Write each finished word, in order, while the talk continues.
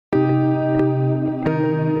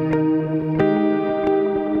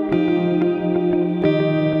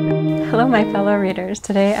my fellow readers.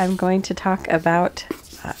 Today I'm going to talk about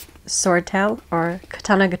Swordtail, or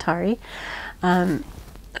Katanagatari,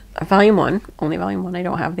 Volume 1, only Volume 1, I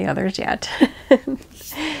don't have the others yet.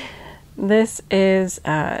 This is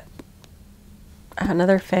another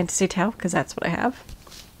fantasy tale, because that's what I have.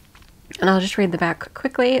 And I'll just read the back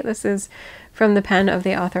quickly. This is from the pen of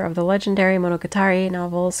the author of the legendary Monogatari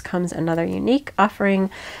novels, comes another unique offering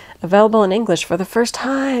available in English for the first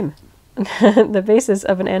time. The basis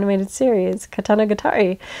of an animated series,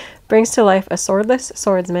 Katanagatari, brings to life a swordless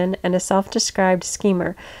swordsman and a self-described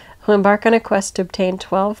schemer who embark on a quest to obtain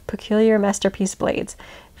 12 peculiar masterpiece blades,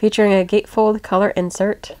 featuring a gatefold color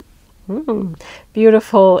insert,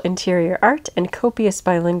 beautiful interior art, and copious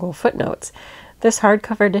bilingual footnotes. This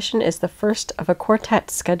hardcover edition is the first of a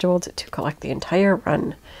quartet scheduled to collect the entire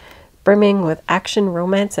run, brimming with action,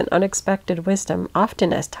 romance, and unexpected wisdom,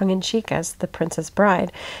 often as tongue-in-cheek as The Princess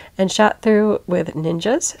Bride, and shot through with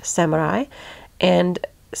ninjas, samurai, and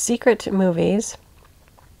secret moves.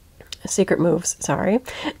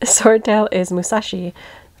 Swordtail is Musashi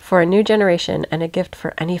for a new generation and a gift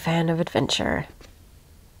for any fan of adventure.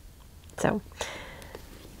 So,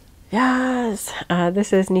 yes,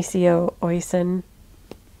 this is Nisio Oisen,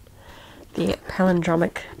 the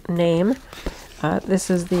palindromic name. This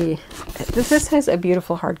has a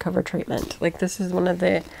beautiful hardcover treatment. Like, this is one of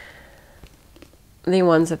the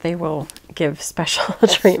ones that they will give special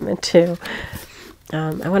treatment to.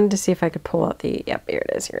 I wanted to see if I could pull out the, yep, here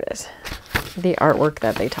it is, the artwork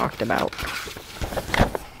that they talked about.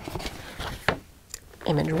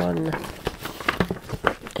 Image 1,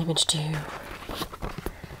 image 2.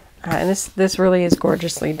 And this really is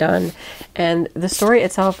gorgeously done, and the story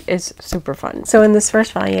itself is super fun. So in this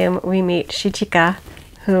first volume, we meet Shichika,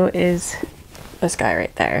 who is this guy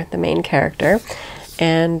right there, the main character,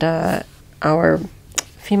 and our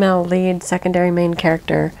female lead secondary main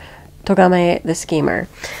character, Togame the schemer.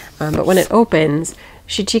 But when it opens,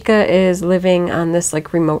 Shichika is living on this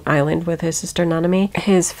like remote island with his sister Nanami.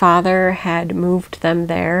 His father had moved them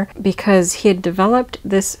there because he had developed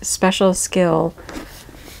this special skill.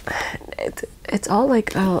 It's all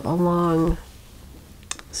like a long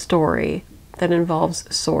story that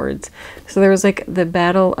involves swords. So there was like the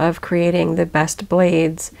battle of creating the best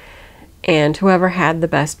blades, and whoever had the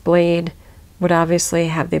best blade would obviously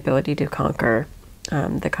have the ability to conquer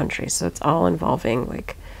the country. So it's all involving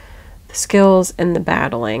like the skills and the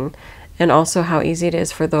battling, and also how easy it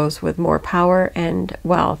is for those with more power and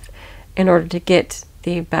wealth in order to get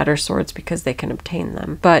the better swords because they can obtain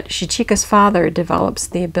them. But Shichika's father develops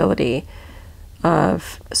the ability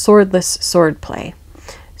of swordless swordplay.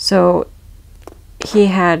 So he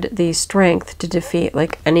had the strength to defeat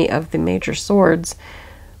like any of the major swords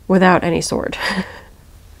without any sword.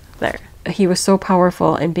 There. He was so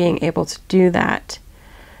powerful in being able to do that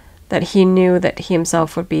that he knew that he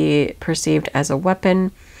himself would be perceived as a weapon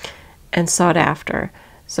and sought after.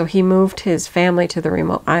 So he moved his family to the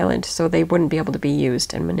remote island so they wouldn't be able to be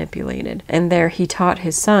used and manipulated. And there he taught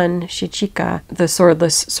his son, Shichika, the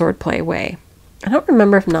swordless swordplay way. I don't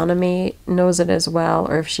remember if Nanami knows it as well,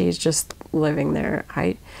 or if she's just living there.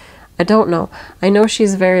 I don't know. I know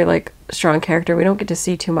she's a very like strong character. We don't get to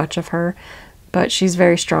see too much of her, but she's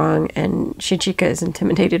very strong, and Shichika is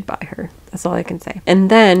intimidated by her. That's all I can say. And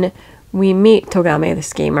then we meet Togame the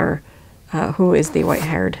schemer, who is the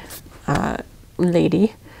white-haired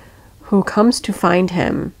lady, who comes to find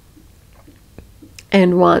him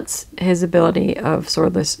and wants his ability of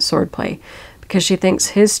swordless swordplay because she thinks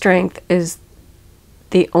his strength is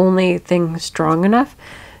the only thing strong enough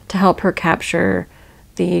to help her capture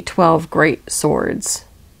the 12 great swords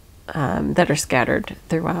that are scattered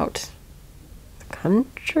throughout the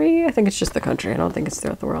country. I think it's just the country. I don't think it's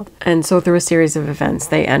throughout the world. And so through a series of events,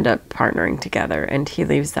 they end up partnering together, and he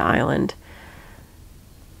leaves the island.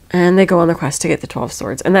 And they go on the quest to get the 12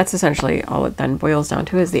 swords. And that's essentially all it then boils down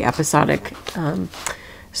to, is the episodic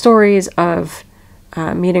stories of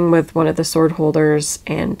meeting with one of the sword holders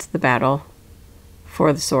and the battle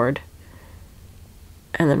for the sword.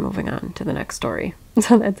 And then moving on to the next story.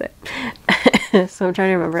 So that's it. So I'm trying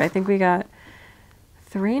to remember. I think we got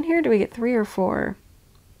 3 in here. Do we get 3 or 4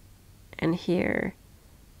 in here?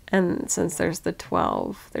 And since there's the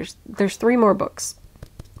 12, there's 3 more books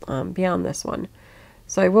beyond this one.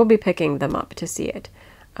 So I will be picking them up to see it.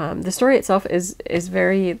 The story itself is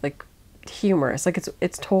very like humorous. Like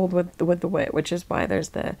it's told with the wit, which is why there's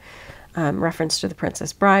the reference to The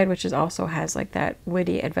Princess Bride, which also has like that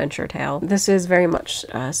witty adventure tale. This is very much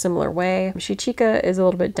a similar way. Shichika is a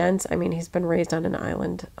little bit dense. I mean, he's been raised on an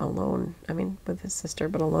island alone. I mean, with his sister,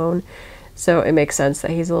 but alone. So it makes sense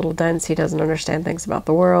that he's a little dense. He doesn't understand things about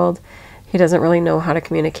the world. He doesn't really know how to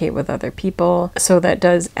communicate with other people. So that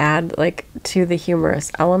does add like to the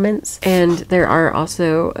humorous elements. And there are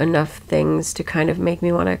also enough things to kind of make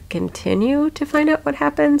me want to continue to find out what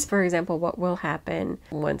happens. For example, what will happen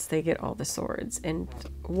once they get all the swords, and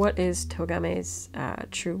what is Togame's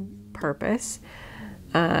true purpose?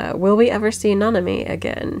 Will we ever see Nanami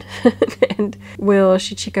again? And will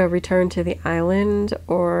Shichika return to the island,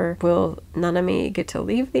 or will Nanami get to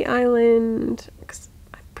leave the island? 'Cause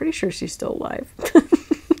I'm pretty sure she's still alive.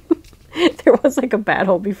 There was like a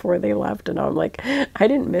battle before they left, and I'm like, I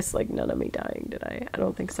didn't miss like Nanami dying, did I? I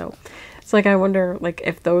don't think so. It's like, I wonder like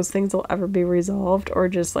if those things will ever be resolved, or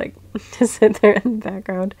just like to sit there in the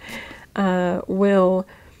background. Will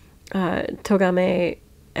Togame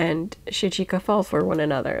and Shichika fall for one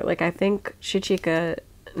another? Like, I think Togame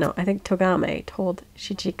told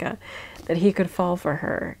Shichika that he could fall for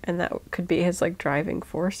her, and that could be his like driving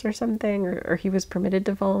force or something, or he was permitted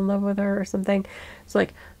to fall in love with her or something. It's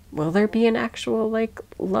like, will there be an actual like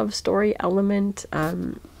love story element?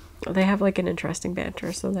 They have like an interesting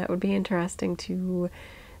banter, so that would be interesting to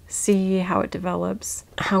see how it develops.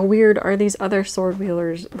 How weird are these other sword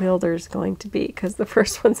wielders going to be? Because the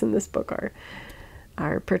first ones in this book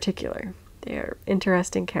are particular. They are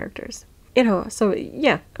interesting characters. You know, so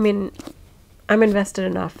yeah, I mean, I'm invested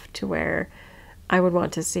enough to where I would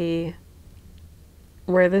want to see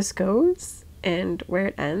where this goes and where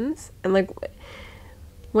it ends. And like,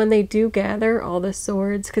 when they do gather all the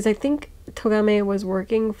swords, because I think Togame was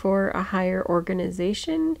working for a higher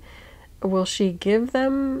organization. Will she give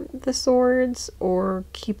them the swords or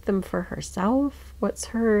keep them for herself?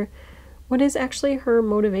 What is actually her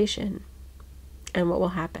motivation? And what will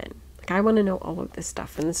happen? Like, I want to know all of this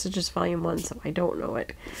stuff, and this is just volume 1, so I don't know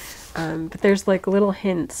it. But there's like little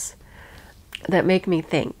hints that make me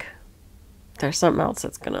think there's something else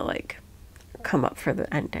that's gonna like come up for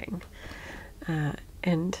the ending.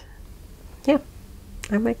 And yeah,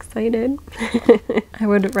 I'm excited. I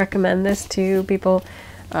would recommend this to people.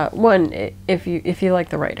 One, if you like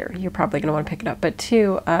the writer, you're probably gonna want to pick it up. But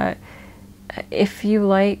two, if you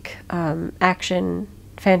like action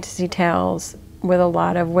fantasy tales with a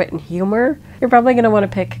lot of wit and humor, you're probably going to want to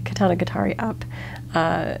pick Katanagatari up.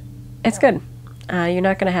 It's good. You're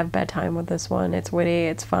not going to have bedtime with this one. It's witty,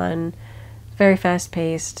 it's fun, very fast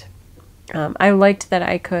paced. I liked that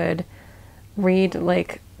I could read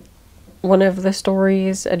like one of the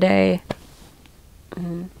stories a day,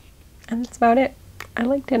 and that's about it. I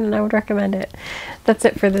liked it and I would recommend it. That's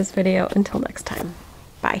it for this video. Until next time.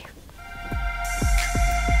 Bye.